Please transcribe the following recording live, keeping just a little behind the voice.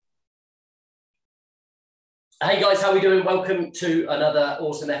Hey guys, how are we doing? Welcome to another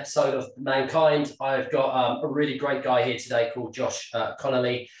awesome episode of Mankind. I've got a really great guy here today called Josh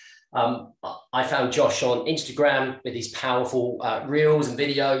Connolly. I found Josh on Instagram with his powerful reels and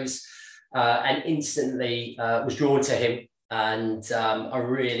videos and instantly was drawn to him. And I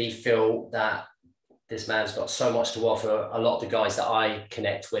really feel that this man's got so much to offer a lot of the guys that I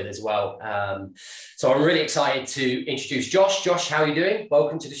connect with as well. So I'm really excited to introduce Josh. Josh, how are you doing?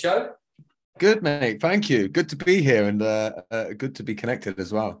 Welcome to the show. Good, mate. Thank you. Good to be here and good to be connected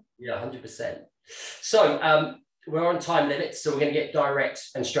as well. Yeah, 100%. So we're on time limits, so we're going to get direct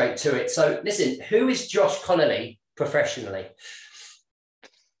and straight to it. So listen, who is Josh Connolly professionally?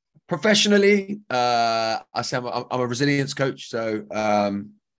 Professionally, I say I'm a resilience coach. So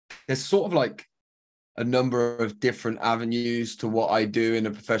there's sort of like a number of different avenues to what I do in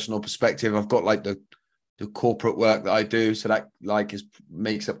a professional perspective. I've got like the corporate work that I do, so that like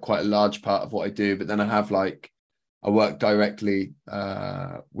makes up quite a large part of what I do. But then I work directly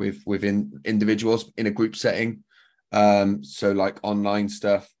with individuals in a group setting, so like online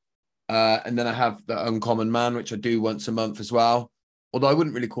stuff. And then I have the Uncommon Man, which I do once a month as well. Although I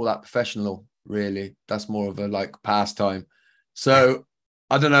wouldn't really call that professional, really. That's more of a like pastime. So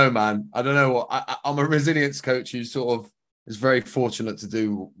I don't know, man. I don't know what I'm a resilience coach who sort of is very fortunate to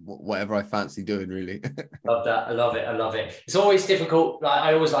do whatever I fancy doing, really. Love that. I love it. I love it. It's always difficult. Like,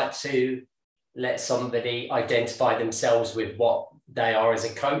 I always like to let somebody identify themselves with what they are as a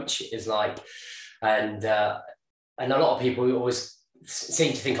coach is like. And a lot of people always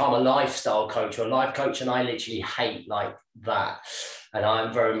seem to think I'm a lifestyle coach or a life coach, and I literally hate like that. And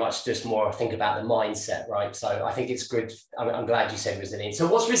I'm very much just more think about the mindset, right? So I think it's good. I'm glad you said resilience. So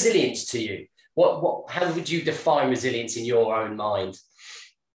what's resilience to you? How would you define resilience in your own mind?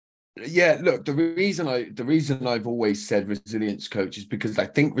 Yeah, look, the reason I've always said resilience coach is because I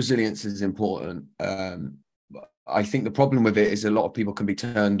think resilience is important. I think the problem with it is a lot of people can be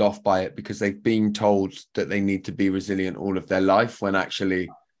turned off by it because they've been told that they need to be resilient all of their life, when actually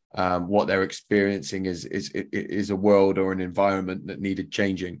what they're experiencing is a world or an environment that needed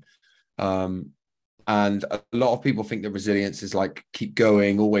changing. And a lot of people think that resilience is like keep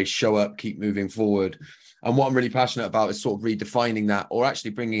going, always show up, keep moving forward. And what I'm really passionate about is sort of redefining that, or actually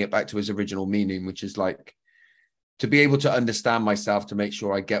bringing it back to its original meaning, which is like to be able to understand myself, to make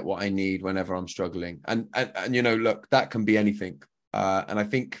sure I get what I need whenever I'm struggling. And you know, look, that can be anything. And I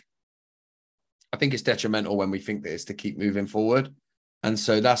think it's detrimental when we think that it's to keep moving forward. And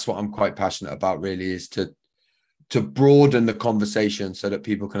so that's what I'm quite passionate about, really, is to broaden the conversation so that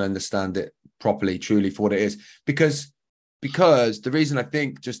people can understand it properly, truly, for what it is. Because the reason I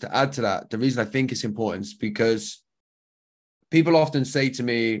think, just to add to that, the reason I think it's important is because people often say to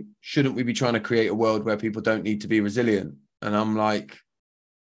me, shouldn't we be trying to create a world where people don't need to be resilient? And I'm like,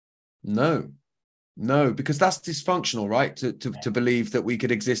 no, because that's dysfunctional, right? To believe that we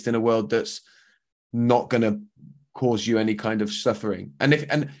could exist in a world that's not going to cause you any kind of suffering. And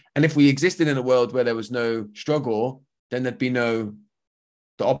if we existed in a world where there was no struggle, then there'd be the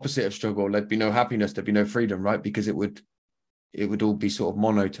opposite of struggle. There'd be no happiness, there'd be no freedom, right? Because it would all be sort of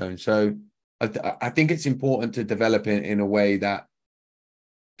monotone. So I think it's important to develop it in a way that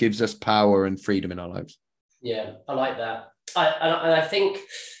gives us power and freedom in our lives. Yeah, I like that. I think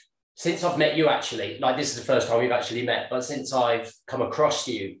since I've met you, actually, like this is the first time we've actually met, but since I've come across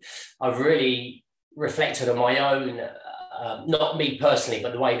you, I've really reflected on my own, not me personally,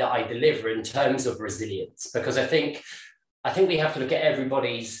 but the way that I deliver in terms of resilience, because I think we have to look at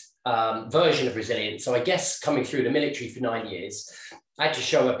everybody's version of resilience. So I guess coming through the military for 9 years, I had to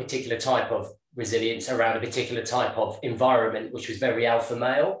show a particular type of resilience around a particular type of environment, which was very alpha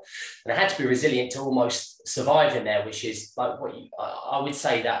male. And I had to be resilient to almost survive in there, which is like I would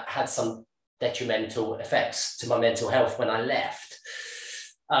say that had some detrimental effects to my mental health when I left.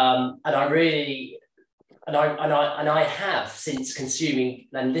 And I have, since consuming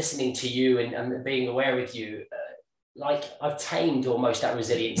and listening to you and being aware with you, like I've tamed almost that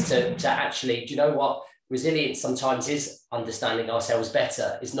resilience to actually, do you know what? Resilience sometimes is understanding ourselves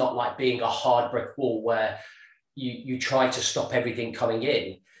better. It's not like being a hard brick wall where you try to stop everything coming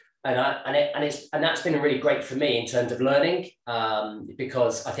in. And that's been really great for me in terms of learning,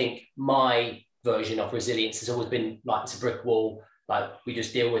 because I think my version of resilience has always been like it's a brick wall, like we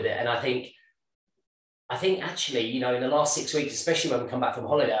just deal with it. And I think actually, you know, in the last 6 weeks, especially when we come back from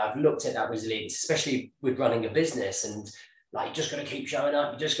holiday, I've looked at that resilience, especially with running a business, and like, you just got to keep showing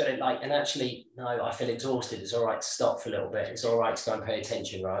up. You just got to and actually, no, I feel exhausted. It's all right to stop for a little bit. It's all right to go and pay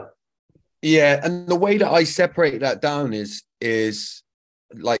attention, right? Yeah. And the way that I separate that down is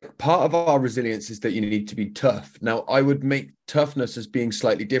like part of our resilience is that you need to be tough. Now, I would make toughness as being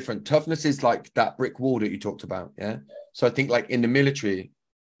slightly different. Toughness is like that brick wall that you talked about. Yeah. So I think like in the military,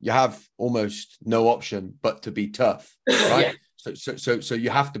 you have almost no option but to be tough, right? Yeah. So you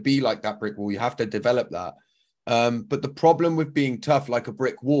have to be like that brick wall. You have to develop that. But the problem with being tough, like a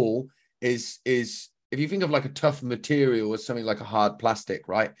brick wall, is if you think of like a tough material or something like a hard plastic,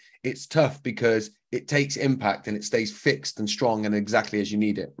 right? It's tough because it takes impact and it stays fixed and strong and exactly as you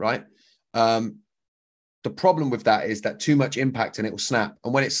need it, right? The problem with that is that too much impact and it will snap.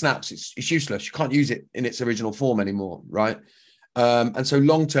 And when it snaps, it's useless. You can't use it in its original form anymore, right? And so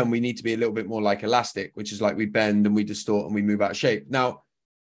long term, we need to be a little bit more like elastic, which is like we bend and we distort and we move out of shape. Now,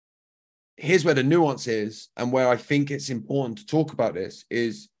 here's where the nuance is, and where I think it's important to talk about this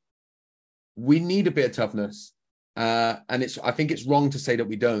is we need a bit of toughness. And I think it's wrong to say that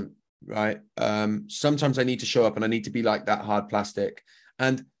we don't, right? Sometimes I need to show up and I need to be like that hard plastic.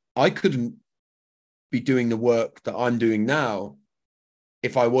 And I couldn't be doing the work that I'm doing now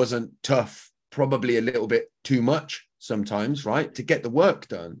if I wasn't tough, probably a little bit too much sometimes, right? To get the work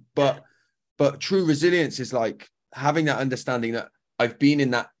done. But true resilience is like having that understanding that I've been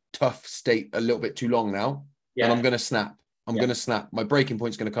in that tough state a little bit too long now, and I'm going to snap. I'm going to snap. My breaking point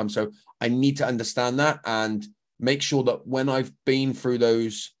is going to come. So I need to understand that and make sure that when I've been through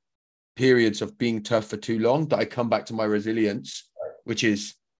those periods of being tough for too long, that I come back to my resilience, which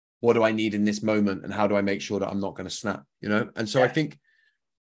is what do I need in this moment and how do I make sure that I'm not going to snap, you know? And so I think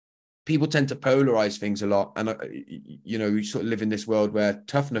people tend to polarize things a lot. And, you know, we sort of live in this world where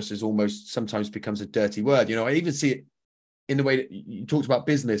toughness is almost sometimes becomes a dirty word. You know, I even see it in the way that you talked about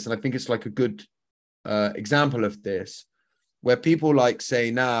business. And I think it's like a good example of this, where people like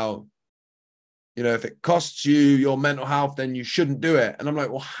say now, you know, if it costs you your mental health, then you shouldn't do it. And I'm like,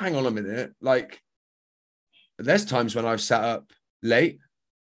 well, hang on a minute. Like, there's times when I've sat up late,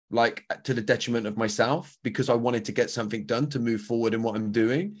 like to the detriment of myself, because I wanted to get something done to move forward in what I'm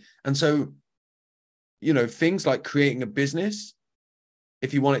doing. And so, you know, things like creating a business,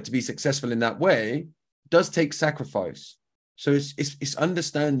 if you want it to be successful in that way, does take sacrifice. So it's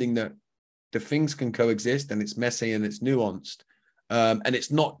understanding that the things can coexist, and it's messy and it's nuanced. And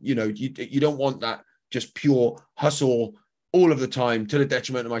it's not, you know, you don't want that just pure hustle all of the time to the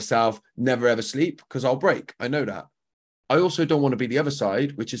detriment of myself, never ever sleep, because I'll break. I know that. I also don't want to be the other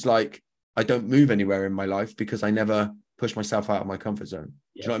side, which is like, I don't move anywhere in my life because I never push myself out of my comfort zone.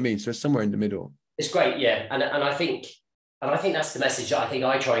 Do you know what I mean? So it's somewhere in the middle. It's great. Yeah. And I think that's the message that I think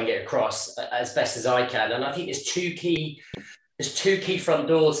I try and get across as best as I can. And I think there's two key front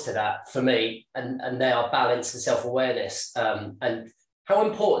doors to that for me, and they are balance and self-awareness. And how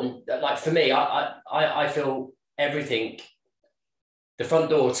important, like for me, I feel everything, the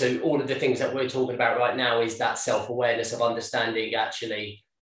front door to all of the things that we're talking about right now is that self-awareness of understanding, actually,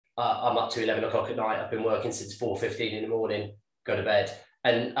 I'm up to 11 o'clock at night. I've been working since 4:15 in the morning, go to bed.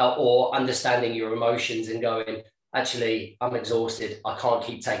 And, or understanding your emotions and going, actually, I'm exhausted. I can't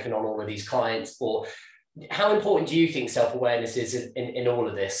keep taking on all of these clients. Or how important do you think self-awareness is in all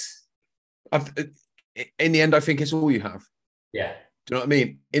of this? In the end, I think it's all you have. Yeah. Do you know what I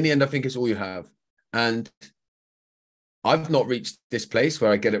mean? In the end, I think it's all you have. And I've not reached this place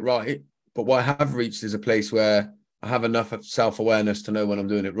where I get it right, but what I have reached is a place where I have enough of self-awareness to know when I'm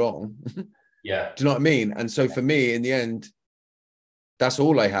doing it wrong. Yeah. Do you know what I mean? And so for me, in the end, that's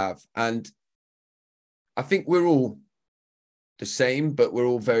all I have. And I think we're all the same, but we're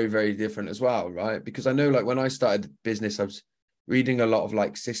all very, very different as well, right? Because I know, like, when I started business, I was reading a lot of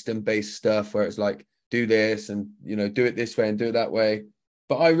like system-based stuff where it's like, do this and, you know, do it this way and do it that way.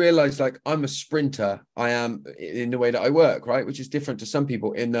 But I realized, like, I'm a sprinter. I am in the way that I work, right? Which is different to some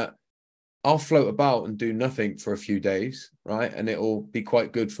people in that I'll float about and do nothing for a few days, right? And it'll be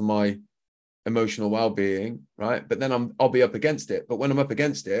quite good for my emotional well-being, right? But then I'll be up against it. But when I'm up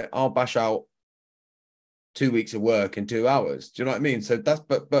against it, I'll bash out 2 weeks of work in 2 hours. Do you know what I mean? So that's,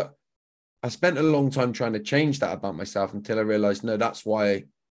 but I spent a long time trying to change that about myself until I realized, no, that's why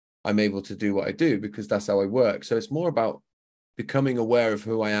I'm able to do what I do, because that's how I work. So it's more about becoming aware of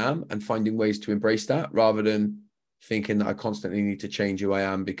who I am and finding ways to embrace that, rather than thinking that I constantly need to change who I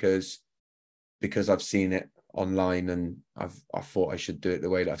am because I've seen it online and I thought I should do it the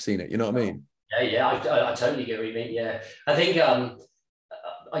way that I've seen it. You know what I mean? Yeah, I totally get what you mean. Yeah, I think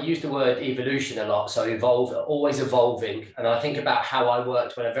I use the word evolution a lot. So evolve, always evolving. And I think about how I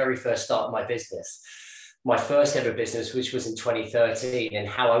worked when I very first started my business, my first ever business, which was in 2013, and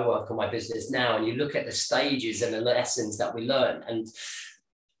how I work on my business now. And you look at the stages and the lessons that we learn. And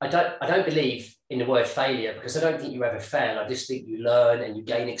I don't believe in the word failure, because I don't think you ever fail. I just think you learn and you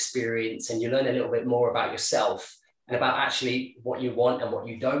gain experience and you learn a little bit more about yourself. and about actually what you want and what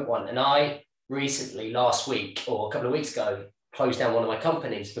you don't want. And I recently, last week or a couple of weeks ago, closed down one of my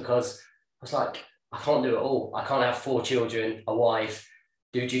companies because I was like, I can't do it all. I can't have 4 children, a wife,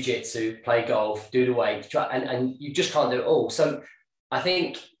 do jiu-jitsu, play golf, do the weight, and you just can't do it all. So I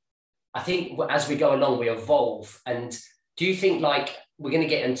think as we go along, we evolve. And do you think, like, we're going to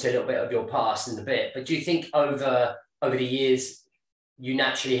get into a little bit of your past in a bit, but do you think over the years, you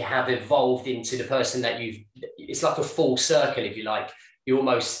naturally have evolved into the person that it's like a full circle, if you like. You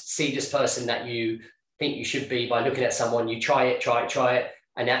almost see this person that you think you should be by looking at someone, you try it,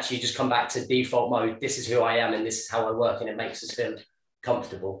 and actually just come back to default mode. This is who I am and this is how I work, and it makes us feel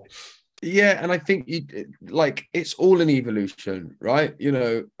comfortable. Yeah, and I think it's all an evolution, right? You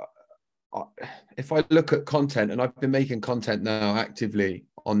know, if I look at content, and I've been making content now actively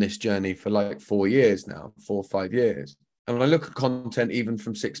on this journey for like 4 years now, 4 or 5 years. And when I look at content even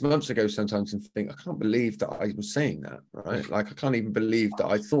from 6 months ago sometimes and think, I can't believe that I was saying that, right? Like, I can't even believe that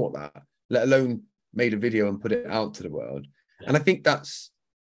I thought that, let alone made a video and put it out to the world. Yeah. And I think that's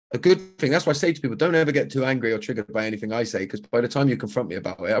a good thing. That's why I say to people, don't ever get too angry or triggered by anything I say, because by the time you confront me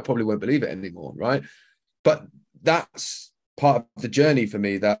about it, I probably won't believe it anymore, right? But that's part of the journey for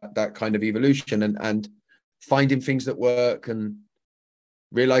me, that kind of evolution and finding things that work and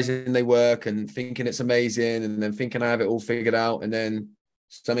realizing they work and thinking it's amazing and then thinking I have it all figured out, and then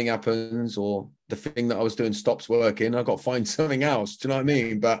something happens or the thing that I was doing stops working. I've got to find something else. Do you know what I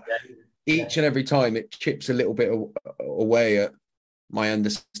mean? But each and every time it chips a little bit away at my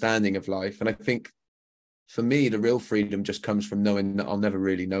understanding of life. And I think for me, the real freedom just comes from knowing that I'll never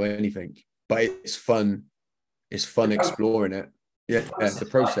really know anything, but it's fun. It's fun exploring it. Yeah, the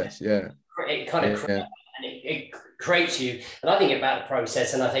process. Yeah. It kind of it creates you. And I think about the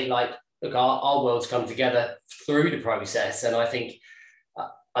process, and I think, like, look, our worlds come together through the process. And I think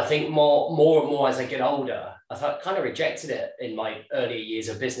more and more as I get older, I kind of rejected it in my earlier years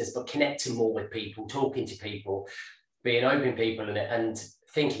of business, but connecting more with people, talking to people, being open people in it, and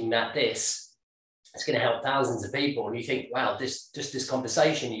thinking that it's going to help thousands of people. And you think, wow, this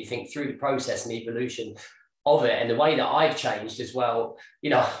conversation, you think through the process and evolution of it, and the way that I've changed as well. You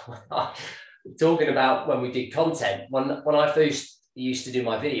know, talking about when we did content, when I first used to do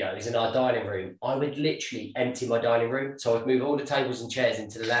my videos in our dining room, I would literally empty my dining room. So I'd move all the tables and chairs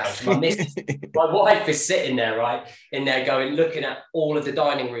into the lounge. My wife is sitting there, right, in there going, looking at all of the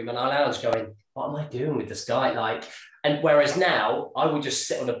dining room and our lounge going, what am I doing with this guy? Like, and whereas now I would just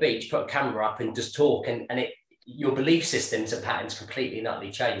sit on a beach, put a camera up and just talk, and your belief systems and patterns completely and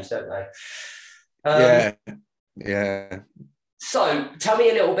utterly change, don't they? Yeah. So tell me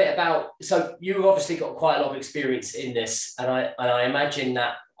a little bit about, so you've obviously got quite a lot of experience in this, and I imagine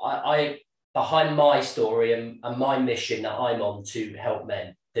that I behind my story and my mission that I'm on to help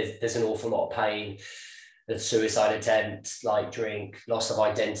men, there's an awful lot of pain, there's suicide attempts, like drink, loss of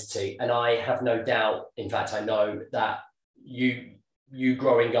identity. And I have no doubt, in fact, I know that you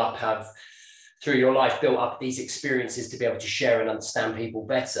growing up have, through your life, built up these experiences to be able to share and understand people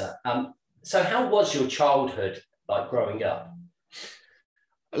better. So how was your childhood like growing up?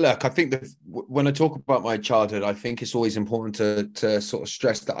 Look, I think that when I talk about my childhood, I think it's always important to sort of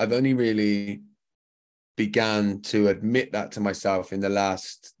stress that I've only really began to admit that to myself in the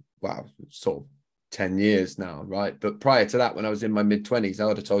last, sort of 10 years now, right? But prior to that, when I was in my mid-20s, I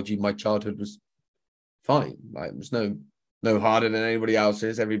would have told you my childhood was fine. Like, it was no harder than anybody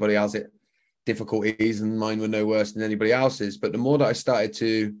else's. Everybody else had difficulties, and mine were no worse than anybody else's. But the more that I started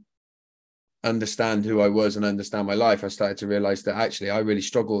to understand who I was and understand my life, I started to realize that actually I really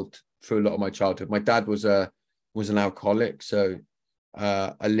struggled through a lot of my childhood. My dad was an alcoholic, so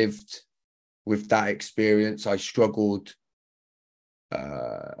I lived with that experience. I struggled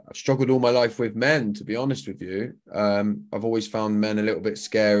all my life with men, to be honest with you. I've always found men a little bit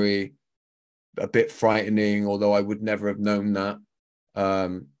scary, a bit frightening, although I would never have known that.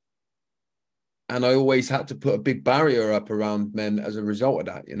 And I always had to put a big barrier up around men as a result of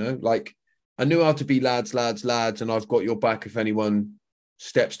that, you know, like, I knew how to be lads, and I've got your back if anyone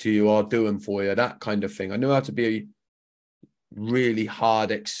steps to you, I'll do them for you, that kind of thing. I knew how to be really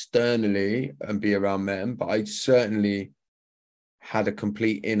hard externally and be around men, but I certainly had a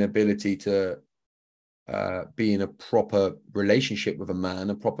complete inability to be in a proper relationship with a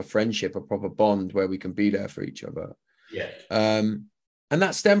man, a proper friendship, a proper bond where we can be there for each other. Yeah. And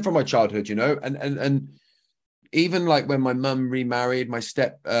that stemmed from my childhood, you know, and even like when my mum remarried to my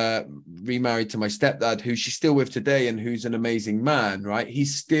stepdad, who she's still with today and who's an amazing man, right?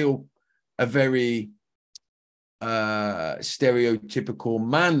 He's still a very stereotypical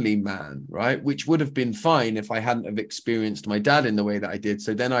manly man, right? Which would have been fine if I hadn't have experienced my dad in the way that I did.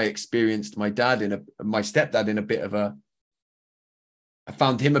 So then I experienced my stepdad in a bit of a, I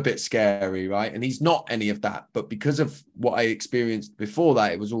found him a bit scary, right? And he's not any of that, but because of what I experienced before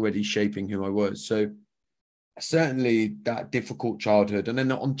that, it was already shaping who I was. So certainly that difficult childhood. And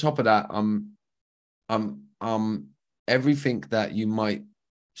then on top of that, everything that you might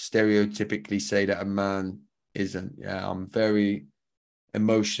stereotypically say that a man isn't. Yeah, I'm very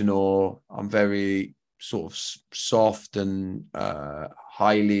emotional. I'm very sort of soft and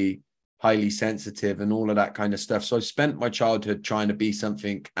highly sensitive and all of that kind of stuff. So I spent my childhood trying to be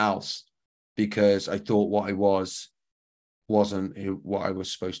something else because I thought what I wasn't what I was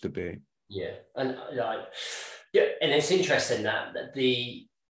supposed to be. Yeah, and yeah, and it's interesting that the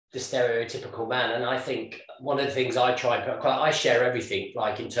stereotypical man. And I think one of the things I share everything,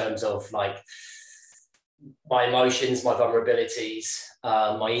 like in terms of like my emotions, my vulnerabilities,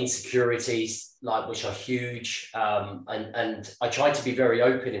 my insecurities, like which are huge, and I try to be very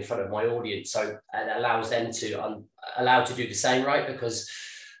open in front of my audience, so it allows them to allowed to do the same, right? Because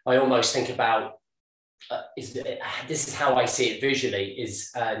I almost think about this is how I see it visually.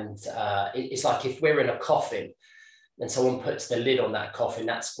 It's like if we're in a coffin and someone puts the lid on that coffin,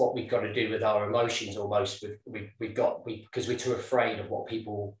 that's what we've got to do with our emotions almost. Because we're too afraid of what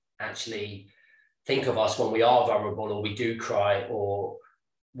people actually think of us when we are vulnerable, or we do cry, or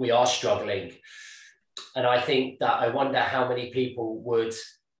we are struggling. And I think that I wonder how many people would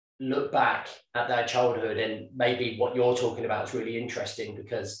look back at their childhood, and maybe what you're talking about is really interesting,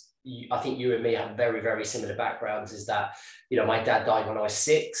 because I think you and me have very, very similar backgrounds. Is that, my dad died when I was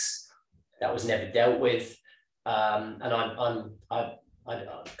 6. That was never dealt with. And I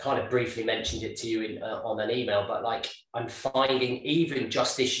kind of briefly mentioned it to you on an email, but like I'm finding even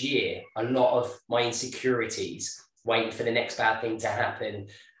just this year, a lot of my insecurities, waiting for the next bad thing to happen,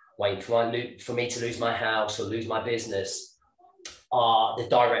 waiting for me to lose my house or lose my business, are the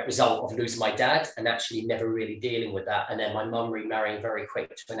direct result of losing my dad and actually never really dealing with that. And then my mum remarrying very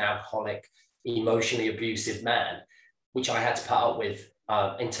quick to an alcoholic, emotionally abusive man, which I had to put up with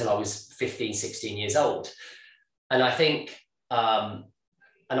until I was 15, 16 years old. And I think the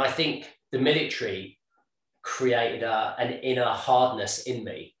military created an inner hardness in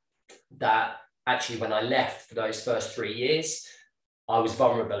me that actually, when I left for those first 3 years, I was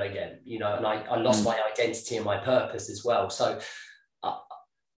vulnerable again, and I lost my identity and my purpose as well. So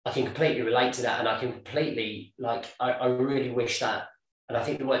I can completely relate to that. And I can completely, I really wish that, and I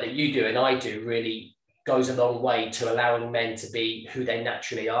think the work that you do and I do really goes a long way to allowing men to be who they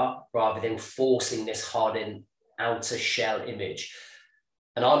naturally are, rather than forcing this hardened outer shell image.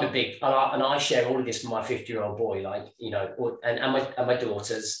 And I'm and I share all of this with my 50-year-old boy, and my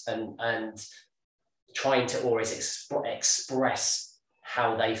daughters, and trying to always express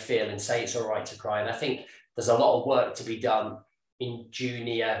how they feel and say it's all right to cry. And I think there's a lot of work to be done in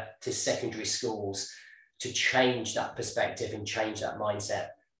junior to secondary schools to change that perspective and change that mindset.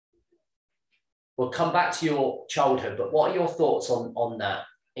 We'll come back to your childhood, but what are your thoughts on that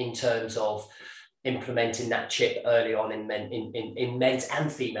in terms of implementing that chip early on in men's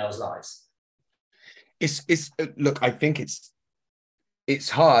and females' lives? It's look, I think it's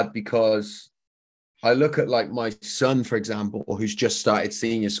hard, because I look at like my son, for example, who's just started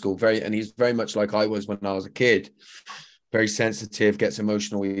senior school, and he's very much like I was when I was a kid, very sensitive, gets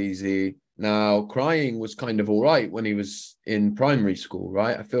emotional easy. Now, crying was kind of all right when he was in primary school,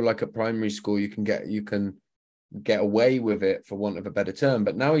 right? I feel like at primary school you can get away with it, for want of a better term.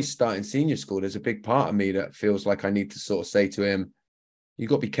 But now he's starting senior school, there's a big part of me that feels like I need to sort of say to him, you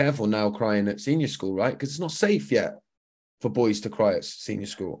got to be careful now crying at senior school, right? Because it's not safe yet for boys to cry at senior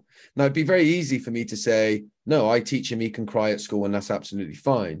school. Now, it'd be very easy for me to say, no, I teach him he can cry at school and that's absolutely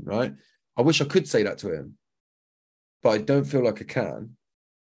fine, right? I wish I could say that to him, but I don't feel like I can,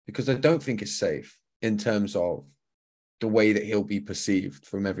 because I don't think it's safe in terms of the way that he'll be perceived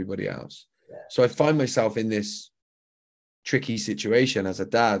from everybody else. Yeah. So I find myself in this tricky situation as a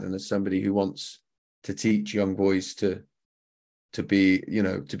dad and as somebody who wants to teach young boys to be,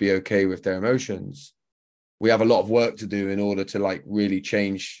 to be okay with their emotions. We have a lot of work to do in order to like really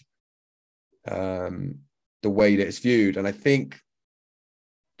change the way that it's viewed. And I think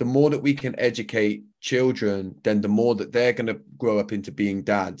the more that we can educate children, then the more that they're going to grow up into being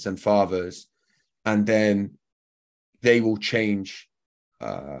dads and fathers, and then they will change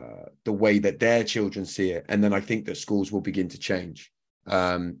the way that their children see it. And then I think that schools will begin to change.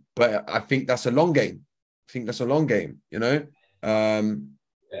 But I think that's a long game.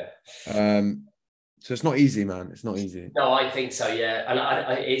 So it's not easy, man. It's not easy. No, I think so, yeah.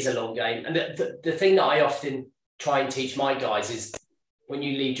 And it is a long game. And the thing that I often try and teach my guys is when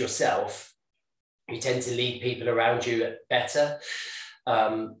you lead yourself, you tend to lead people around you better.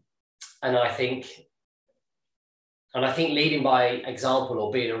 And I think leading by example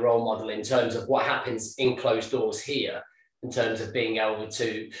or being a role model in terms of what happens in closed doors here, in terms of being able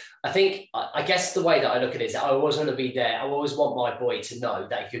to, I guess the way that I look at it is that I always want to be there. I always want my boy to know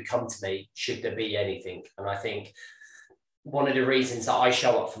that he could come to me should there be anything. And I think one of the reasons that I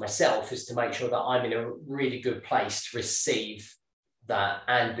show up for myself is to make sure that I'm in a really good place to receive that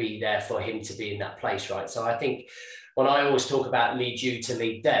and be there for him to be in that place, right? So I think when I always talk about lead you to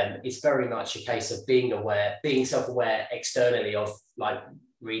lead them, it's very much a case of being aware, being self-aware externally of like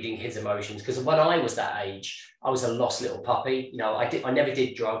reading his emotions. Because when I was that age, I was a lost little puppy. You know, I never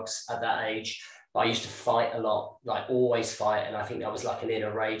did drugs at that age, but I used to fight a lot, like always fight. And I think that was like an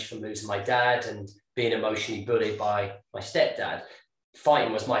inner rage from losing my dad and being emotionally bullied by my stepdad.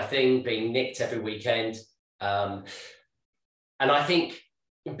 Fighting was my thing, being nicked every weekend. And I think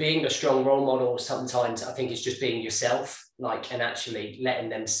being a strong role model sometimes, I think it's just being yourself, like, and actually letting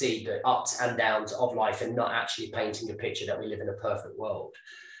them see the ups and downs of life and not actually painting a picture that we live in a perfect world.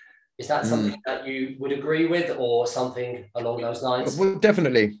 Is that something that you would agree with, or something along those lines? Well,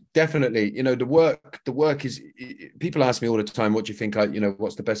 definitely. You know, the work is, people ask me all the time, what do you think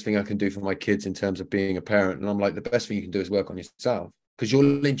what's the best thing I can do for my kids in terms of being a parent? And I'm like, the best thing you can do is work on yourself, because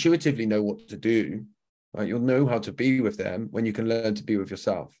you'll intuitively know what to do, right? You'll know how to be with them when you can learn to be with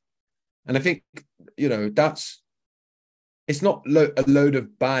yourself. And I think, it's not a load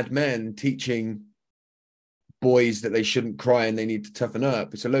of bad men teaching boys that they shouldn't cry and they need to toughen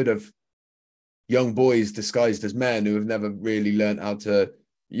up. It's a load of young boys disguised as men who have never really learned how to,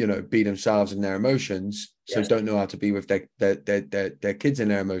 be themselves in their emotions. So don't know how to be with their kids in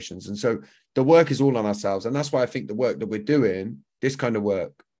their emotions. And so the work is all on ourselves. And that's why I think the work that we're doing, this kind of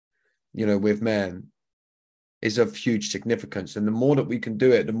work, with men, is of huge significance. And the more that we can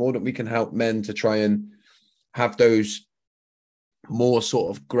do it, the more that we can help men to try and have those more sort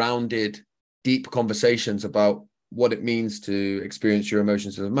of grounded, deep conversations about what it means to experience your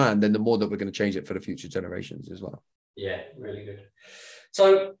emotions as a man, then the more that we're going to change it for the future generations as well. Yeah, really good.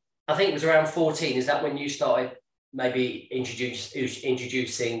 So I think it was around 14. Is that when you started maybe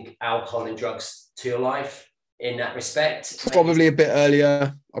introducing alcohol and drugs to your life in that respect? Probably a bit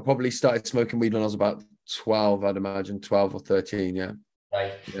earlier. I probably started smoking weed when I was about 12, I'd imagine, 12 or 13, yeah.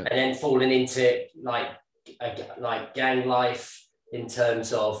 Right. Yeah. And then falling into like gang life in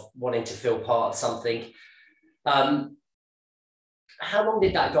terms of wanting to feel part of something. How long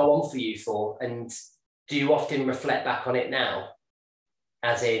did that go on for you for? And do you often reflect back on it now,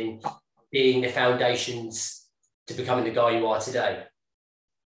 as in being the foundations to becoming the guy you are today?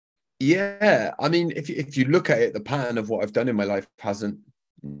 Yeah, I mean, if you look at it, the pattern of what I've done in my life hasn't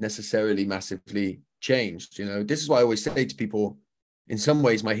necessarily massively changed. This is why I always say to people, in some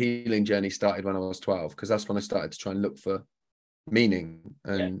ways, my healing journey started when I was 12, because that's when I started to try and look for meaning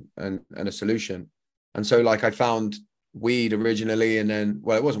and a solution. And so, like, I found weed originally, and then,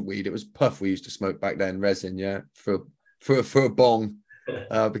 well, it wasn't weed, it was puff we used to smoke back then, resin, for a bong.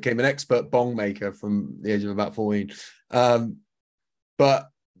 Became an expert bong maker from the age of about 14. But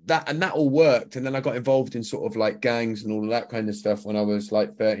that all worked. And then I got involved in sort of like gangs and all of that kind of stuff when I was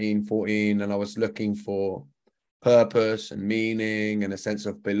like 13, 14, and I was looking for purpose and meaning and a sense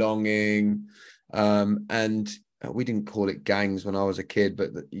of belonging. And we didn't call it gangs when I was a kid, but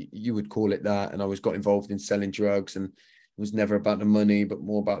you would call it that. And I got involved in selling drugs, and it was never about the money, but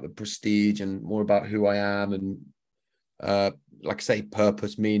more about the prestige and more about who I am and, like I say,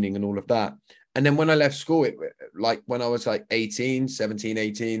 purpose, meaning, and all of that. And then when I left school, like when I was like 17,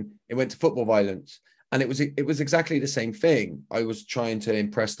 18, it went to football violence. And it was exactly the same thing. I was trying to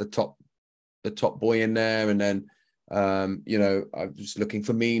impress the top boy in there. And then, I was looking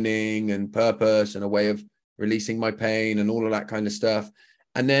for meaning and purpose and a way of releasing my pain and all of that kind of stuff.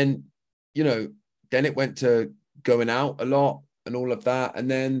 And then, then it went to going out a lot and all of that.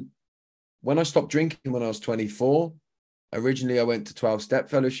 And then when I stopped drinking when I was 24, originally I went to 12-step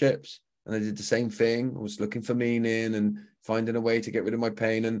fellowships and I did the same thing. I was looking for meaning and finding a way to get rid of my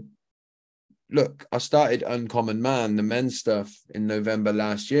pain. And look, I started Uncommon Man, the men's stuff, in November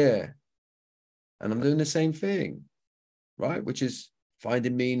last year. And I'm doing the same thing, right? Which is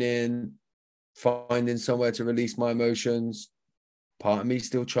finding meaning, finding somewhere to release my emotions. Part of me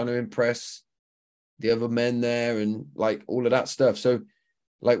still trying to impress the other men there and like all of that stuff. So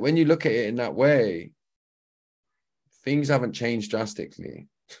like when you look at it in that way, things haven't changed drastically.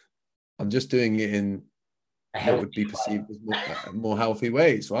 I'm just doing it in what would be perceived as more healthy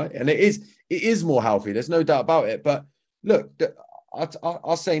ways, right? And it is more healthy. There's no doubt about it. But look,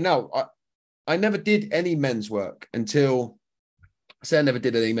 I'll say now, I never did any men's work until, I say I never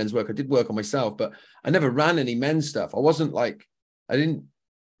did any men's work. I did work on myself, but I never ran any men's stuff. I didn't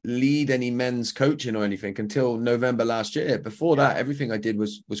lead any men's coaching or anything until November last year. Before that, everything I did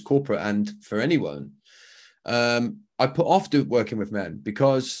was corporate and for anyone. I put off working with men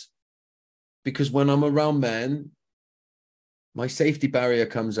because when I'm around men, my safety barrier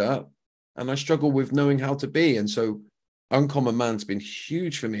comes up and I struggle with knowing how to be. And so Uncommon Man's been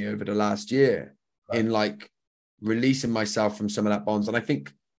huge for me over the last year in like releasing myself from some of that bonds. And I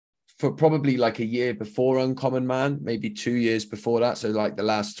think for probably like a year before Uncommon Man, maybe 2 years before that, so like the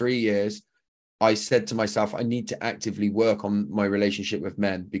last 3 years, I said to myself, I need to actively work on my relationship with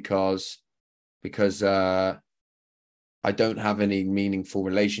men because I don't have any meaningful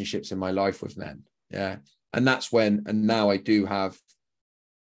relationships in my life with men. Yeah. And now I do have,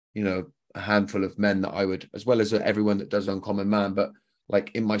 you know, a handful of men that I would, as well as everyone that does Uncommon Man, but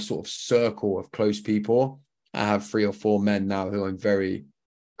like in my sort of circle of close people, I have 3 or 4 men now who I'm very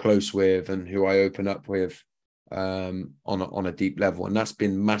close with and who I open up with on a deep level. And that's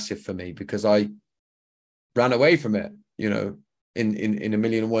been massive for me because I ran away from it, you know, in a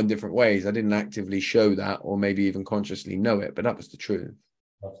million and one different ways. I didn't actively show that or maybe even consciously know it, but that was the truth.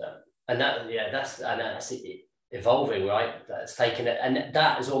 Love that. And that's evolving, right? That's taken it, and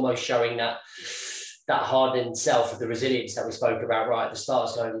that is almost showing that hardened self of the resilience that we spoke about right at the start.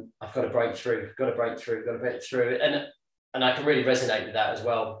 Is going, I've got to break through, and I can really resonate with that as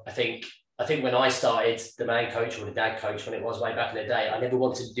well. I think when I started the man coach or the dad coach, when it was way back in the day, I never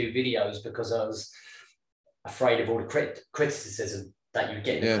wanted to do videos because I was afraid of all the criticism that you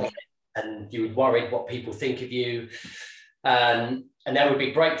get in the comments, and you would worry what people think of you. And there would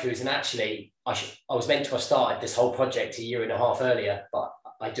be breakthroughs. And actually, I was meant to have started this whole project a year and a half earlier, but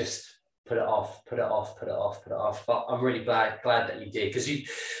I just put it off. But I'm really glad that you did, because you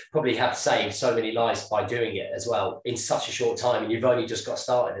probably have saved so many lives by doing it as well in such a short time. And you've only just got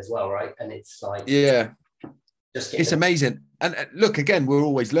started as well, right? And it's like, it's amazing. And look, again, we're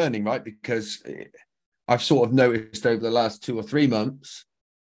always learning, right? Because I've sort of noticed over the last 2 or 3 months,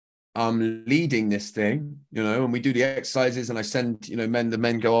 I'm leading this thing, you know, and we do the exercises and I send, you know, the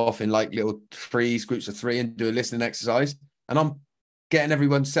men go off in like little groups of 3 and do a listening exercise. And I'm getting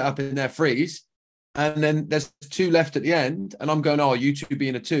everyone set up in their freeze. And then there's 2 left at the end. And I'm going, oh, you 2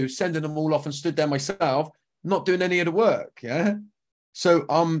 being a 2, sending them all off and stood there myself, not doing any of the work. Yeah. So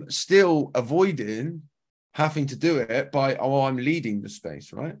I'm still avoiding having to do it by, I'm leading the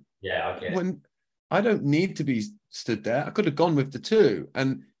space, right? Yeah, I get it. When I don't need to be stood there. I could have gone with the 2.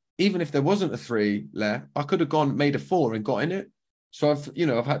 And even if there wasn't a 3 left, I could have made a 4 and got in it. So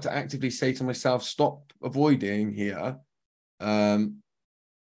I've had to actively say to myself, stop avoiding here, and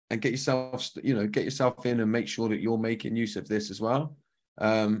get yourself in and make sure that you're making use of this as well.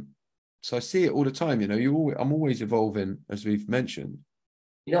 So I see it all the time. You know, I'm always evolving, as we've mentioned.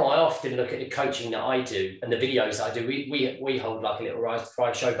 You know, I often look at the coaching that I do and the videos I do. We hold like a little Rise to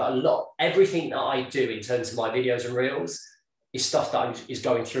Thrive show, but everything that I do in terms of my videos and reels is stuff that is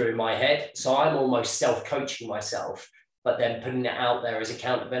going through in my head. So I'm almost self-coaching myself, but then putting it out there as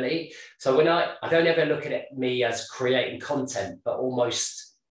accountability. So when I don't ever look at me as creating content, but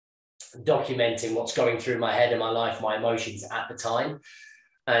almost documenting what's going through my head and my life, my emotions at the time.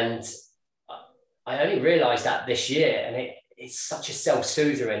 And I only realized that this year, and it's such a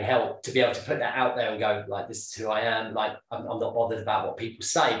self-soother and help to be able to put that out there and go, like, this is who I am. Like, I'm not bothered about what people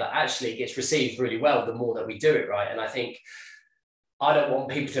say, but actually it gets received really well the more that we do it, right? And I think I don't want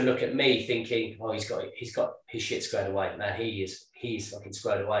people to look at me thinking, oh, he's got his shit squared away, man. He's fucking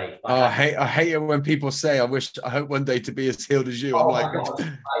squared away. I hate it when people say, I hope one day to be as healed as you. I'm like,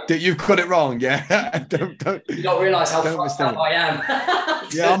 you've got it wrong. Yeah. don't you don't realize how fucked up I am.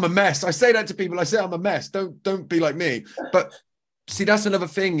 Yeah, I'm a mess. I say that to people. I say I'm a mess. Don't be like me. But see, that's another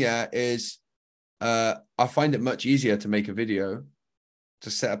thing. Yeah, is I find it much easier to make a video,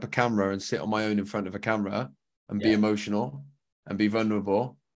 to set up a camera and sit on my own in front of a camera and be emotional and be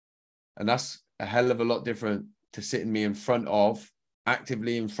vulnerable. And that's a hell of a lot different to sitting me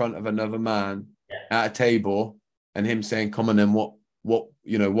actively in front of another man at a table and him saying, come on then, what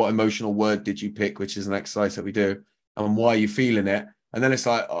emotional word did you pick, which is an exercise that we do, and why are you feeling it? And then it's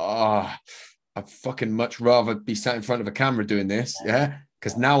like, I'd fucking much rather be sat in front of a camera doing this. Yeah.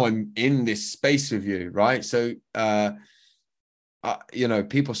 Because now I'm in this space with you. Right. So,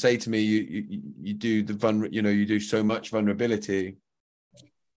 people say to me, you do you do so much vulnerability,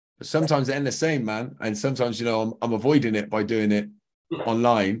 but sometimes they end the same, man. And sometimes, I'm avoiding it by doing it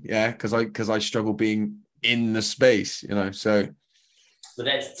online. Yeah. Cause I struggle being in the space, so. But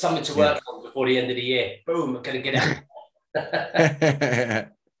that's something to work on before the end of the year. Boom. I'm going to get out.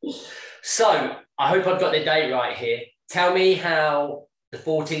 So I hope I've got the date right here. Tell me how the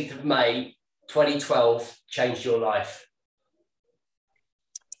 14th of May, 2012 changed your life.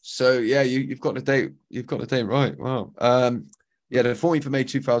 So yeah, you've got the date. You've got the date right. Wow. Yeah, the 14th of May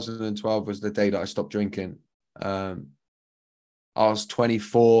 2012 was the day that I stopped drinking. I was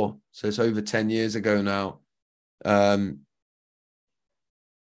 24, so it's over 10 years ago now.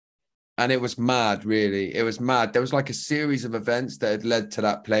 And it was mad, really. It was mad. There was like a series of events that had led to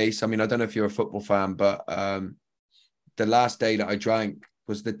that place. I mean, I don't know if you're a football fan, but the last day that I drank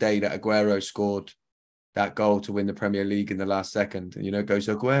was the day that Aguero scored that goal to win the Premier League in the last second. And, it goes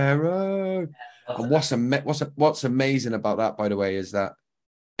Aguero. And what's amazing about that, by the way, is that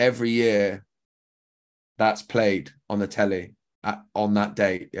every year that's played on the telly on that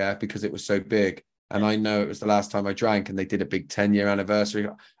date, yeah, because it was so big. And I know it was the last time I drank, and they did a big 10-year anniversary.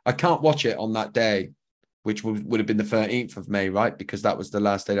 I can't watch it on that day, which would have been the 13th of May, right? Because that was the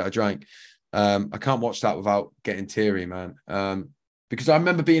last day that I drank. I can't watch that without getting teary, man. Because I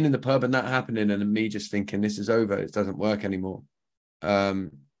remember being in the pub and that happening, and me just thinking, this is over. It doesn't work anymore.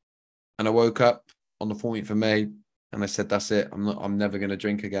 And I woke up on the 14th of May, and I said, that's it. I'm never going to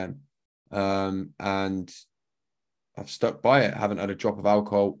drink again. And I've stuck by it. I haven't had a drop of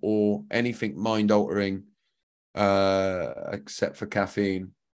alcohol or anything mind-altering, except for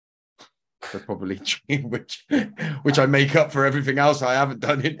caffeine. So probably which I make up for everything else I haven't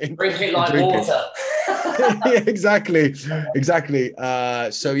done in drink it like water. Yeah, exactly.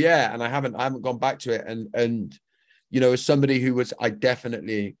 So yeah, and I haven't gone back to it. And as somebody who was, I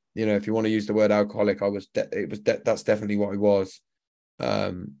definitely, if you want to use the word alcoholic, that's definitely what I was.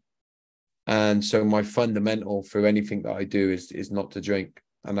 And so my fundamental for anything that I do is not to drink.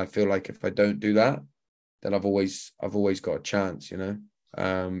 And I feel like if I don't do that, then I've always got a chance, What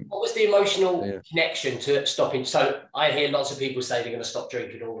was the emotional connection to stopping? So I hear lots of people say they're going to stop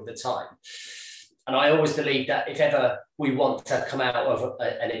drinking all of the time. And I always believe that if ever we want to come out of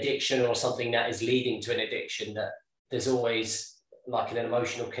an addiction or something that is leading to an addiction, that there's always like an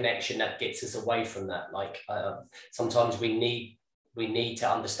emotional connection that gets us away from that. Like sometimes we need to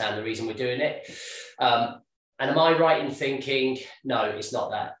understand the reason we're doing it. And am I right in thinking, no, it's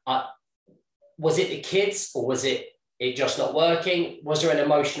not that? Was it the kids, or was it just not working? Was there an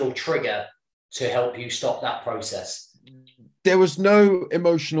emotional trigger to help you stop that process? There was no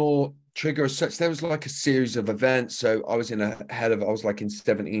emotional trigger as such. There was like a series of events. So I was I was like in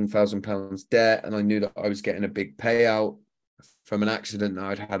 £17,000 debt, and I knew that I was getting a big payout from an accident that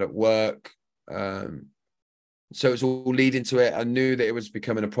I'd had at work. So it was all leading to it. I knew that it was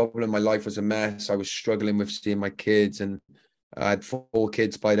becoming a problem. My life was a mess. I was struggling with seeing my kids, and I had 4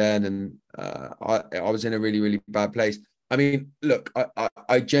 kids by then, and I was in a really, really bad place. I mean, look,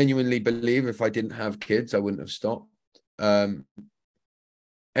 I genuinely believe if I didn't have kids, I wouldn't have stopped.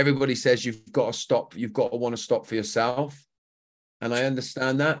 Everybody says you've got to stop. You've got to want to stop for yourself. And I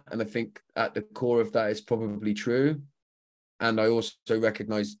understand that. And I think at the core of that is probably true. And I also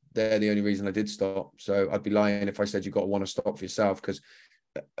recognize they're the only reason I did stop. So I'd be lying if I said you've got to want to stop for yourself, because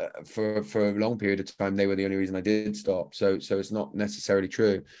for a long period of time, they were the only reason I did stop. So it's not necessarily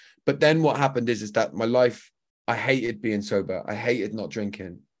true. But then what happened is that my life, I hated being sober. I hated not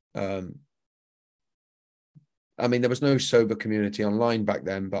drinking. I mean, there was no sober community online back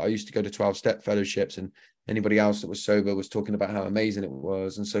then, but I used to go to 12-step fellowships, and anybody else that was sober was talking about how amazing it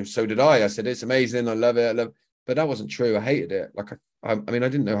was. And so did I. I said, it's amazing. I love it. But that wasn't true. I hated it. Like, I mean, I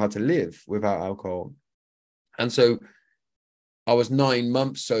didn't know how to live without alcohol. And so I was 9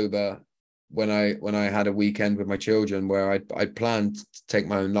 months sober when I had a weekend with my children where I planned to take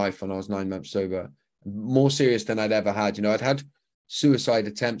my own life when I was 9 months sober. More serious than I'd ever had. I'd had suicide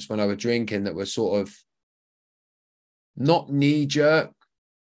attempts when I was drinking that were sort of not knee-jerk,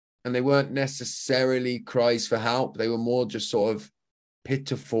 and they weren't necessarily cries for help. They were more just sort of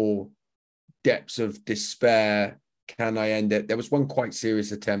pitiful depths of despair. Can I end it? There was one quite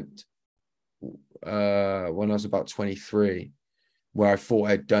serious attempt when I was about 23 where I thought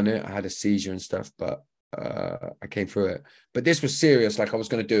I'd done it. I had a seizure and stuff, but I came through it. But this was serious. Like, I was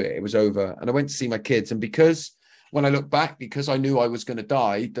going to do it. It was over. And I went to see my kids. And because when I look back, because I knew I was going to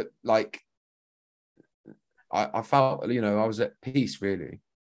die, that like, I felt, I was at peace, really.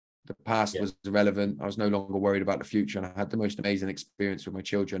 The past was irrelevant. I was no longer worried about the future, and I had the most amazing experience with my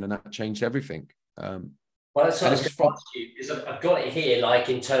children, and that changed everything. Well, that's what I was going to ask you, because I've got it here, like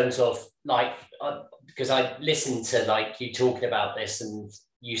in terms of like, because I listened to like you talking about this, and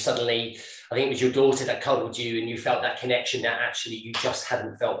you suddenly, I think it was your daughter that cuddled you, and you felt that connection that actually you just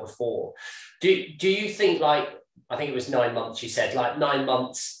hadn't felt before. Do you think, like, I think it was 9 months, you said, like 9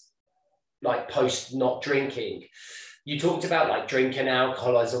 months, like post not drinking, you talked about like drinking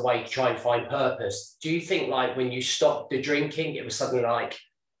alcohol as a way to try and find purpose. Do you think like when you stopped the drinking, it was something like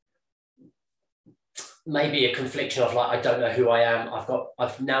maybe a confliction of like, I don't know who I am.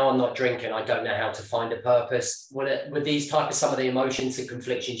 Now I'm not drinking. I don't know how to find a purpose. Were these type of some of the emotions and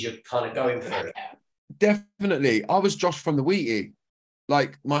conflictions you're kind of going through? Definitely. I was Josh from the Wheatie.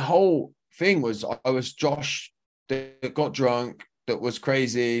 Like my whole thing was I was Josh that got drunk, that was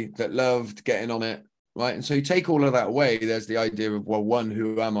crazy, that loved getting on it. Right. And so you take all of that away. There's the idea of, well, one,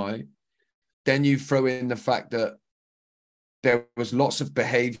 who am I? Then you throw in the fact that there was lots of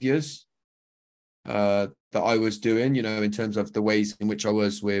behaviors that I was doing, you know, in terms of the ways in which I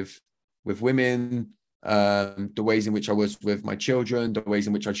was with women, the ways in which I was with my children, the ways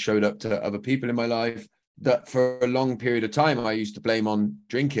in which I showed up to other people in my life, that for a long period of time I used to blame on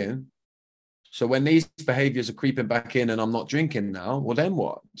drinking. So when these behaviors are creeping back in and I'm not drinking now, well, then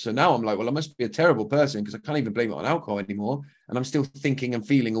what? So now I'm like, well, I must be a terrible person because I can't even blame it on alcohol anymore. And I'm still thinking and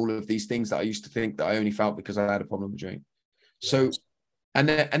feeling all of these things that I used to think that I only felt because I had a problem with drink. So, and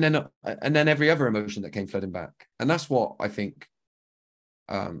then every other emotion that came flooding back. And that's what I think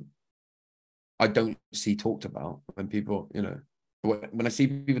I don't see talked about when people, you know, when I see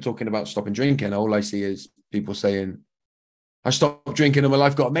people talking about stopping drinking, all I see is people saying, I stopped drinking and my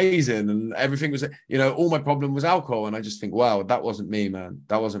life got amazing and everything was, you know, all my problem was alcohol. And I just think, wow, that wasn't me, man.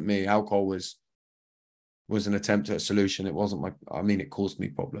 That wasn't me. Alcohol was an attempt at a solution. It wasn't it caused me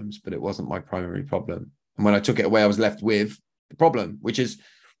problems, but it wasn't my primary problem. And when I took it away, I was left with the problem, which is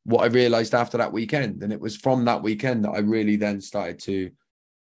what I realized after that weekend. And it was from that weekend that I really then started to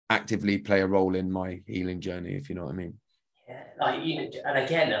actively play a role in my healing journey, if you know what I mean. Yeah, and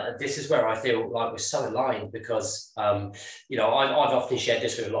again, this is where I feel like we're so aligned because, you know, I've often shared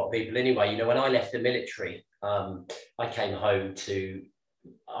this with a lot of people anyway. You know, when I left the military, I came home to,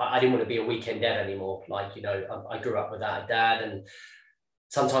 I didn't want to be a weekend dad anymore. Like, you know, I grew up without a dad and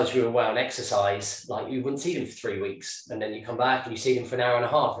sometimes we were away on exercise, like you wouldn't see them for 3 weeks and then you come back and you see them for an hour and a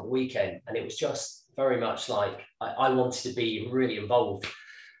half at the weekend. And it was just very much like, I wanted to be really involved.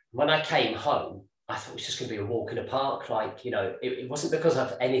 When I came home, I thought it was just going to be a walk in the park. Like, you know, it wasn't because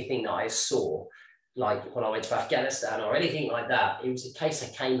of anything that I saw, like when I went to Afghanistan or anything like that. It was a case I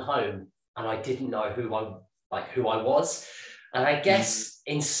came home and I didn't know who I was. And I guess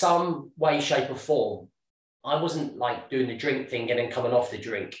in some way, shape or form, I wasn't like doing the drink thing and then coming off the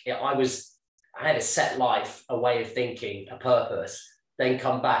drink. I had a set life, a way of thinking, a purpose, then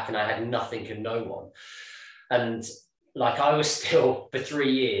come back and I had nothing and no one. And like I was still, for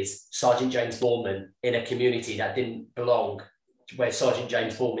 3 years, Sergeant James Bourman in a community that didn't belong, where Sergeant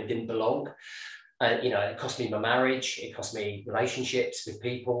James Bourman didn't belong. And, you know, it cost me my marriage, it cost me relationships with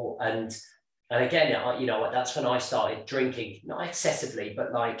people. And again, you know, that's when I started drinking, not excessively,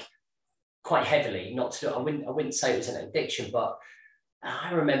 but like quite heavily. I wouldn't say it was an addiction, but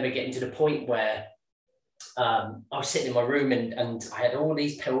I remember getting to the point where I was sitting in my room and I had all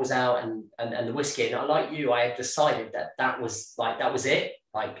these pills out and the whiskey. And like you, I had decided that was it.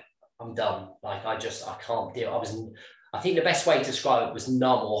 Like, I'm done. Like, I can't deal. I think the best way to describe it was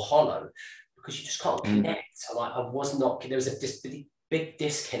numb or hollow because you just can't connect. There was a big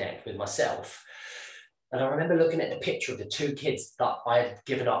disconnect with myself. And I remember looking at the picture of the 2 kids that I had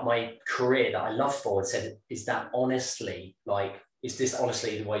given up my career that I loved for and said, is this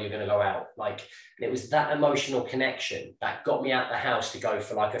honestly the way you're going to go out? Like, and it was that emotional connection that got me out the house to go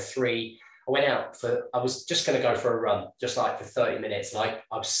for like I was just going to go for a run, just like for 30 minutes. Like,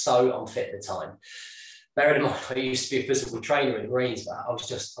 I was so unfit at the time. Bearing in mind, I used to be a physical trainer in the Marines, but I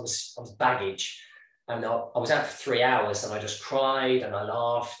was baggage. And I was out for 3 hours and I just cried and I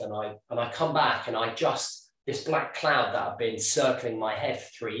laughed and I come back and this black cloud that had been circling my head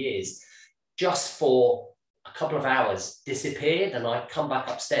for 3 years, just for a couple of hours disappeared. And I come back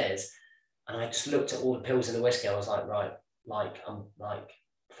upstairs and I just looked at all the pills and the whiskey. I was like, right, like, I'm like,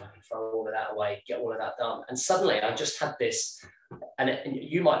 fucking throw all of that away, get all of that done. And suddenly I just had this, and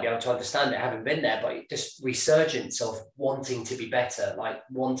you might be able to understand it having been there, but this resurgence of wanting to be better, like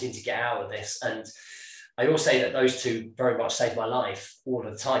wanting to get out of this. And I will say that those 2 very much saved my life all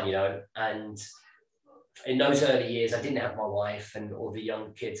of the time, you know. And in those early years, I didn't have my wife and all the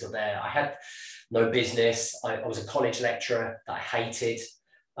young kids are there. I had no business. I was a college lecturer that I hated.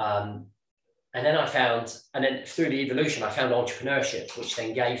 And then through the evolution, I found entrepreneurship, which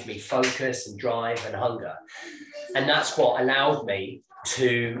then gave me focus and drive and hunger. And that's what allowed me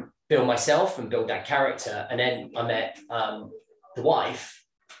to build myself and build that character. And then I met the wife,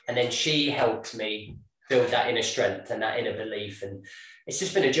 and then she helped me build that inner strength and that inner belief. And it's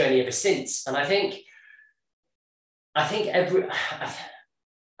just been a journey ever since. And I think the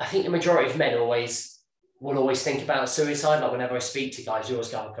majority of men always will always think about suicide. Like whenever I speak to guys, you always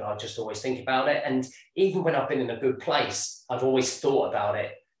go, "Can I just always think about it?" And even when I've been in a good place, I've always thought about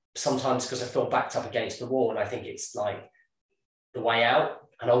it. Sometimes because I feel backed up against the wall, and I think it's like the way out.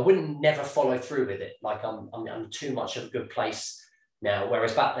 And I wouldn't never follow through with it. Like I'm too much of a good place now.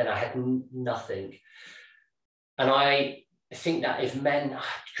 Whereas back then I had nothing. And I think that if men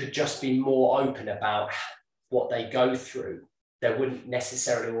could just be more open about what they go through, they wouldn't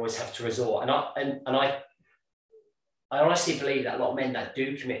necessarily always have to resort. And I honestly believe that a lot of men that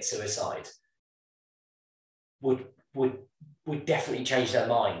do commit suicide would definitely change their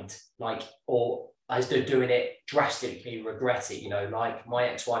mind, like, or as they're doing it, drastically regret it. You know, like my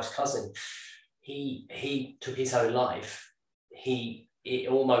ex-wife's cousin, he took his own life. We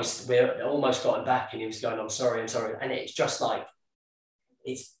almost got him back, and he was going, I'm sorry. And it's just like,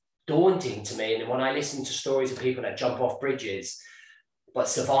 it's daunting to me. And when I listen to stories of people that jump off bridges but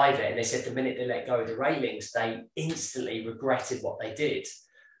survive it, and they said the minute they let go of the railings, they instantly regretted what they did.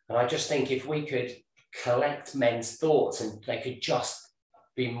 And I just think if we could collect men's thoughts and they could just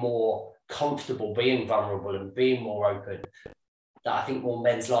be more comfortable being vulnerable and being more open, that I think more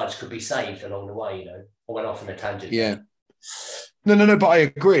men's lives could be saved along the way, you know. I went off on a tangent. Yeah. No, but I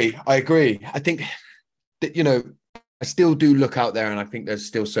agree. I think that, you know, I still do look out there, and I think there's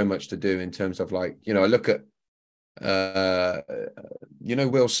still so much to do in terms of, like, you know, I look at, you know,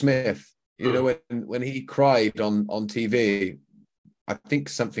 Will Smith, you know, when he cried on TV, I think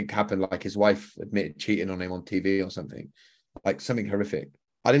something happened, like his wife admitted cheating on him on TV or something, like something horrific.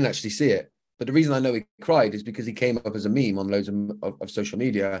 I didn't actually see it, but the reason I know he cried is because he came up as a meme on loads of social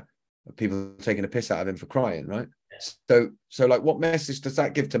media, of people taking a piss out of him for crying, right? So like, what message does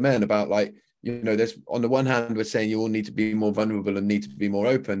that give to men about, like, you know, there's, on the one hand, we're saying you all need to be more vulnerable and need to be more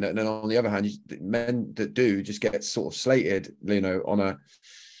open, and then on the other hand, men that do just get sort of slated, you know,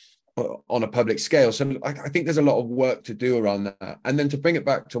 on a public scale. So I think there's a lot of work to do around that. And then to bring it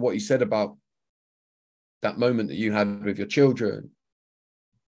back to what you said about that moment that you had with your children,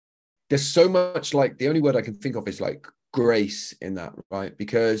 there's so much, like, the only word I can think of is like grace in that, right?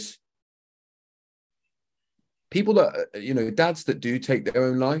 Because people that, you know, dads that do take their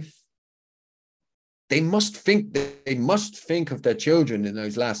own life, they must think of their children in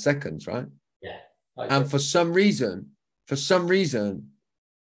those last seconds, right? Yeah. And for some reason,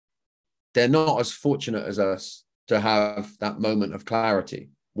 they're not as fortunate as us to have that moment of clarity.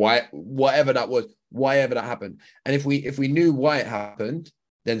 Whatever that happened. And if we knew why it happened,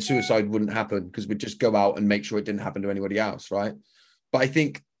 then suicide wouldn't happen, because we'd just go out and make sure it didn't happen to anybody else, right? But I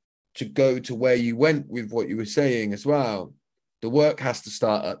think, to go to where you went with what you were saying as well, the work has to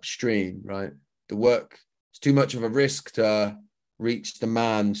start upstream, right? The work, it's too much of a risk to reach the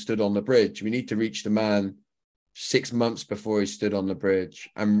man stood on the bridge. We need to reach the man 6 months before he stood on the bridge,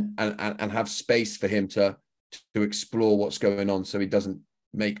 and have space for him to explore what's going on, so he doesn't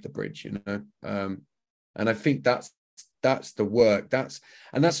make the bridge, you know. And I think that's the work. That's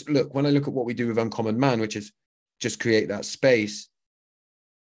look, when I look at what we do with Uncommon Man, which is just create that space,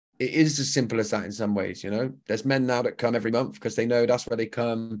 it is as simple as that in some ways, you know. There's men now that come every month because they know that's where they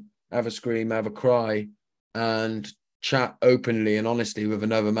come, have a scream, have a cry, and chat openly and honestly with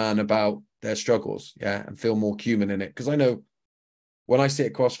another man about their struggles, yeah, and feel more human in it. Because I know when I sit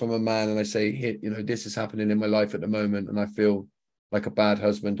across from a man and I say, you know, this is happening in my life at the moment, and I feel like a bad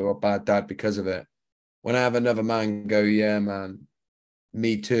husband or a bad dad because of it, when I have another man go, yeah, man,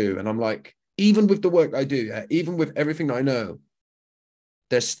 me too, and I'm like, even with the work I do, yeah, even with everything that I know,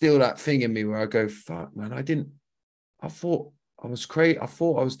 there's still that thing in me where I go, fuck, man, I thought I was crazy. I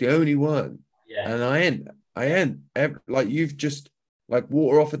thought I was the only one. Yeah. And I ain't. Like, you've just, like,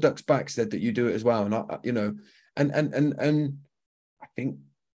 water off a duck's back said that you do it as well. And I, you know, and I think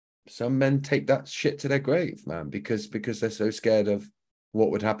some men take that shit to their grave, man, because they're so scared of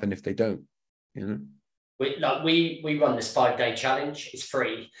what would happen if they don't, you know. We run this 5-day challenge. It's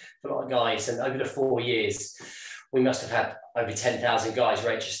free for a lot of guys, and over the 4 years, we must have had over 10,000 guys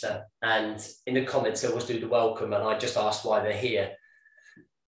register. And in the comments, they always do the welcome, and I just asked why they're here.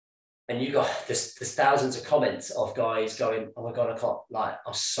 And you got there's thousands of comments of guys going, oh my God, I can't, like,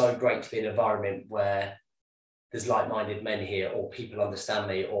 I'm so great to be in an environment where there's like-minded men here, or people understand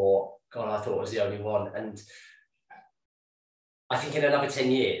me, or God, I thought I was the only one. And I think in another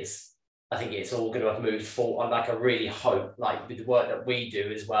 10 years, I think it's all going to have moved forward. Like, I really hope, like, with the work that we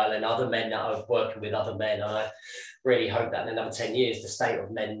do as well, and other men that are working with other men, I really hope that in another 10 years, the state of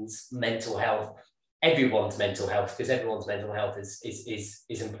men's mental health, everyone's mental health, because everyone's mental health is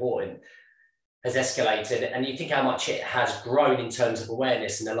important, has escalated. And you think how much it has grown in terms of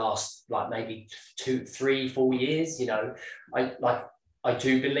awareness in the last, like, maybe 2, 3, 4 years. You know, I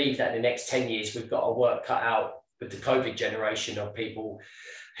do believe that in the next 10 years, we've got a work cut out with the COVID generation of people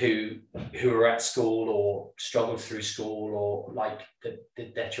who are at school or struggled through school, or like the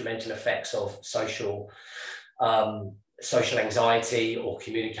detrimental effects of social anxiety or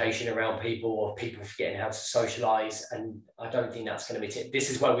communication around people, or people forgetting how to socialize. And I don't think that's going to be it.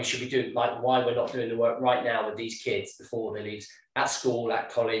 This is where we should be doing, like, why we're not doing the work right now with these kids before they leave at school, at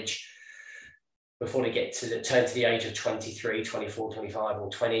college, before they get to turn to the age of 23, 24, 25 or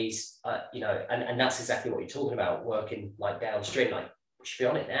 20s, and that's exactly what you're talking about, working like downstream. Like, we should be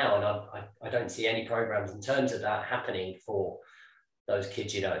on it now. And I don't see any programs in terms of that happening for those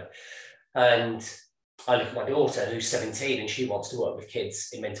kids, And I look at my daughter who's 17 and she wants to work with kids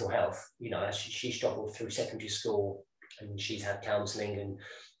in mental health. She struggled through secondary school and she's had counselling, and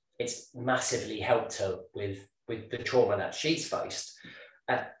it's massively helped her with the trauma that she's faced.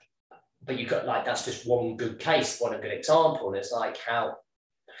 But you got, like, that's just one good case, one good example. And it's like how,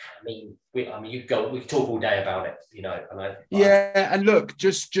 we could talk all day about it, And look,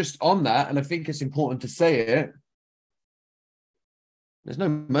 just on that, and I think it's important to say it, there's no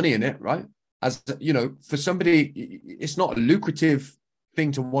money in it, right? As for somebody, it's not a lucrative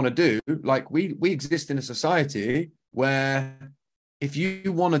thing to want to do. Like, we exist in a society where if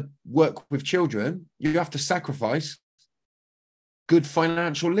you want to work with children, you have to sacrifice good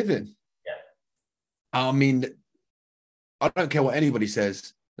financial living. I mean, I don't care what anybody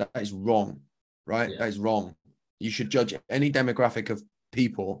says. That is wrong, right? Yeah. That is wrong. You should judge any demographic of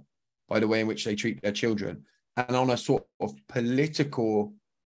people by the way in which they treat their children. And on a sort of political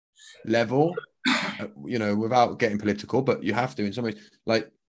level, without getting political, but you have to in some ways,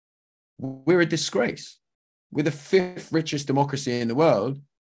 like, we're a disgrace. We're the 5th richest democracy in the world.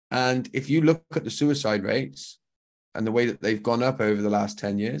 And if you look at the suicide rates and the way that they've gone up over the last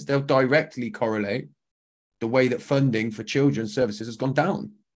 10 years, they'll directly correlate the way that funding for children's services has gone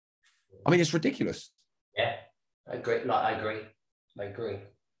down. I mean, it's ridiculous. Yeah, I agree. I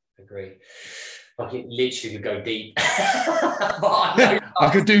could literally go deep. I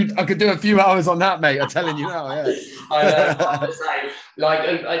could do a few hours on that, mate. I'm telling you now. Yeah. I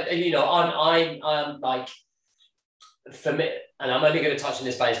know. I'm like, for me, and I'm only going to touch on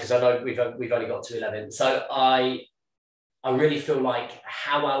this base because I know we've only got to 11. So I really feel like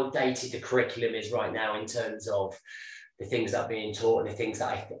how outdated the curriculum is right now in terms of the things that are being taught and the things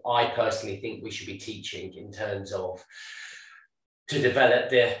that I personally think we should be teaching in terms of to develop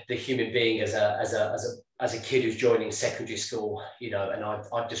the human being as a kid who's joining secondary school, and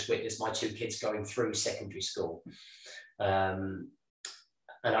I've just witnessed my 2 kids going through secondary school. And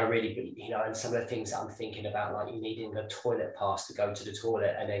I really, and some of the things that I'm thinking about, like you needing a toilet pass to go to the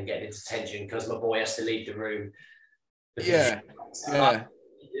toilet and then getting detention because my boy has to leave the room. Yeah. I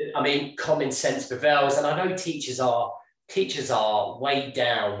mean, common sense prevails, and I know teachers are weighed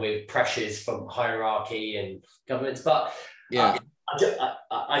down with pressures from hierarchy and governments, but I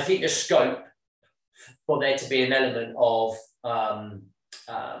think the scope for there to be an element of a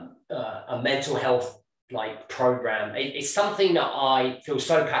mental health like program, it's something that I feel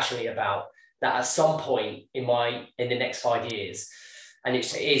so passionately about that at some point in the next 5 years. And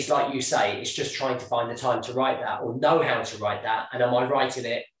it's like you say, it's just trying to find the time to write that or know how to write that. And am I writing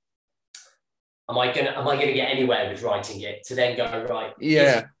it? Am I gonna get anywhere with writing it to then go right?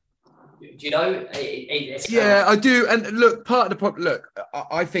 Yeah. I do. And look, part of the problem. Look,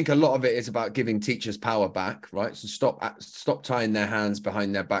 I think a lot of it is about giving teachers power back, right? So stop tying their hands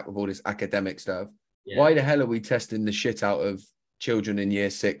behind their back with all this academic stuff. Yeah. Why the hell are we testing the shit out of children in year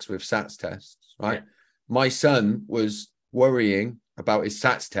 6 with SATs tests, right? Yeah. My son was worrying about his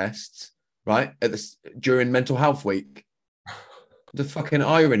SATs tests, right, during mental health week. The fucking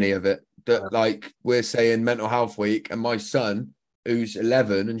irony of it, that like we're saying mental health week, and my son, who's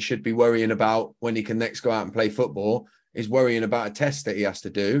 11 and should be worrying about when he can next go out and play football, is worrying about a test that he has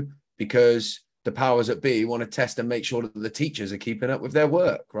to do because the powers that be want to test and make sure that the teachers are keeping up with their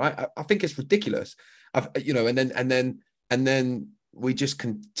work, right? I think it's ridiculous. And then we just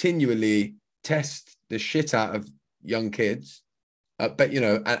continually test the shit out of young kids. But there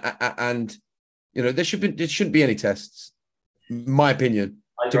shouldn't be any tests. My opinion.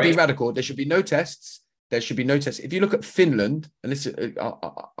 To be radical, there should be no tests. There should be no tests. If you look at Finland, and this,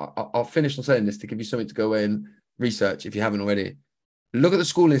 I'll finish on saying this to give you something to go away and research if you haven't already. Look at the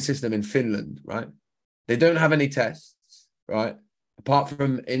schooling system in Finland, right? They don't have any tests, right? Apart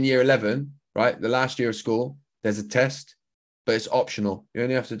from in year 11, right? The last year of school, there's a test, but it's optional. You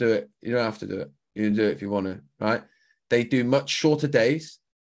only have to do it. You don't have to do it. You can do it if you want to, right? They do much shorter days.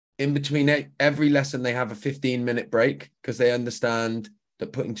 In between every lesson, they have a 15-minute break because they understand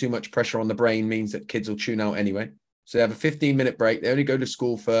that putting too much pressure on the brain means that kids will tune out anyway, So they have a 15-minute break. They only go to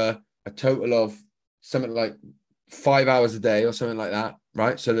school for a total of something like 5 hours a day or something like that,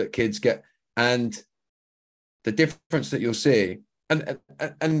 right? So that kids get, and the difference that you'll see,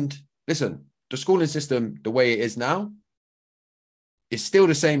 and listen, the schooling system, the way it is now, is still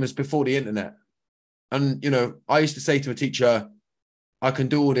the same as before the internet. And, I used to say to a teacher, I can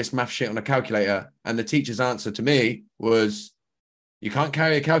do all this math shit on a calculator. And the teacher's answer to me was, you can't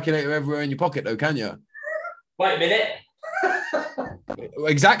carry a calculator everywhere in your pocket though, can you? Wait a minute.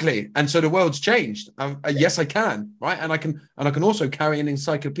 Exactly. And so the world's changed. Yes, I can. Right. And I can also carry an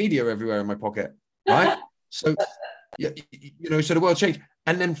encyclopedia everywhere in my pocket. Right. So, so the world changed.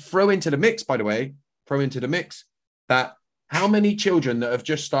 And then throw into the mix that how many children that have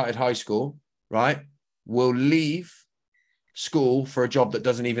just started high school, right, will leave school for a job that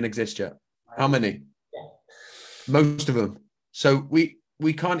doesn't even exist yet? How many? Yeah. Most of them. So we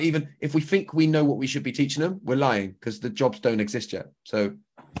can't even, if we think we know what we should be teaching them, we're lying, because the jobs don't exist yet. So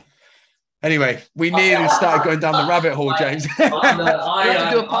anyway, we nearly started going down the rabbit hole, James. We'll have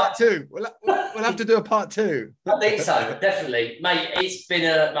to do a part two. We'll have to do a part two. I think so, definitely. Mate, it's been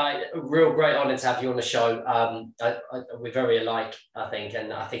a real great honour to have you on the show. We're very alike, I think,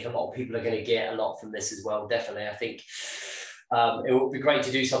 and I think a lot of people are going to get a lot from this as well, definitely. I think it would be great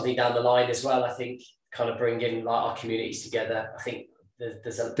to do something down the line as well. I think kind of bring in our communities together. I think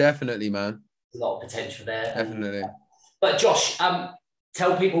there's definitely, man, a lot of potential there. Definitely. But Josh,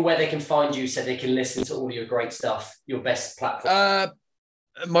 tell people where they can find you so they can listen to all your great stuff, your best platform.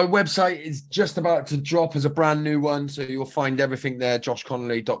 My website is just about to drop as a brand new one, so you'll find everything there,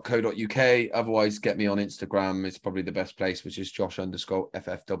 joshconnolly.co.uk. Otherwise, get me on Instagram. It's probably the best place, which is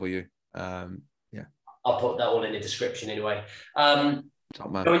Josh_FFW. Yeah. I'll put that all in the description anyway.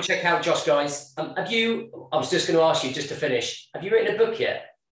 Go and check out Josh, guys. I was just going to ask you, just to finish, have you written a book yet?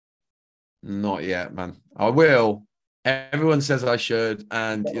 Not yet, man. I will. Everyone says I should,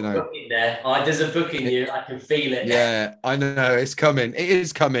 and there's a book in you. I can feel it. Yeah, I know it's coming. It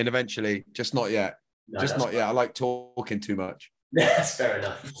is coming eventually, just not yet. Not right. yet. I like talking too much. That's fair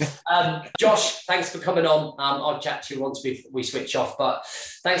enough. Josh, thanks for coming on. I'll chat to you once we switch off. But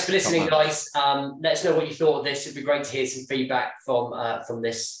thanks for listening, guys. Let us know what you thought of this. It'd be great to hear some feedback from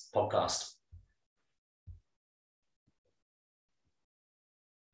this podcast.